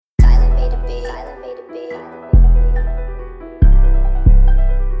TylainMTB.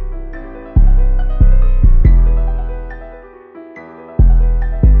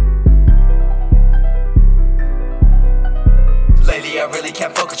 Lately I really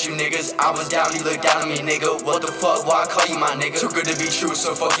can't fuck with you niggas. I was down, you look down at me, nigga. What the fuck, why I call you my nigga? Too good to be true,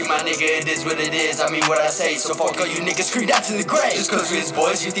 so fuck you my nigga. It is what it is, I mean what I say. So fuck all you niggas, scream that to the grave. Just cause we is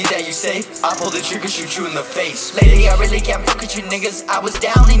boys, you think that you safe? I pull the trigger, shoot you in the face. Lately I really can't fuck with you niggas. I was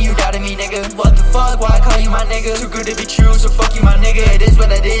down and you doubted me, nigga. What the fuck, why I call you my nigga? Too good to be true, so fuck you my nigga. It is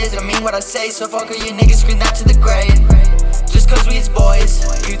what it is, I mean what I say. So fuck all you niggas, scream that to the grave. Just cause we is boys,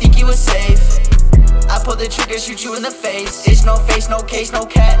 you think you was safe? I pull the trigger, shoot you in the face. It's no face, no case, no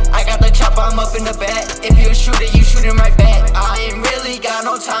cat. I got the chopper, I'm up in the back. If you shoot it, you shoot him right back. I ain't really got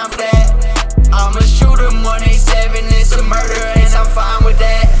no time for that. I'ma shoot him 187, it's a murder, and I'm fine with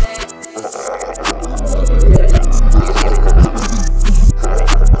that.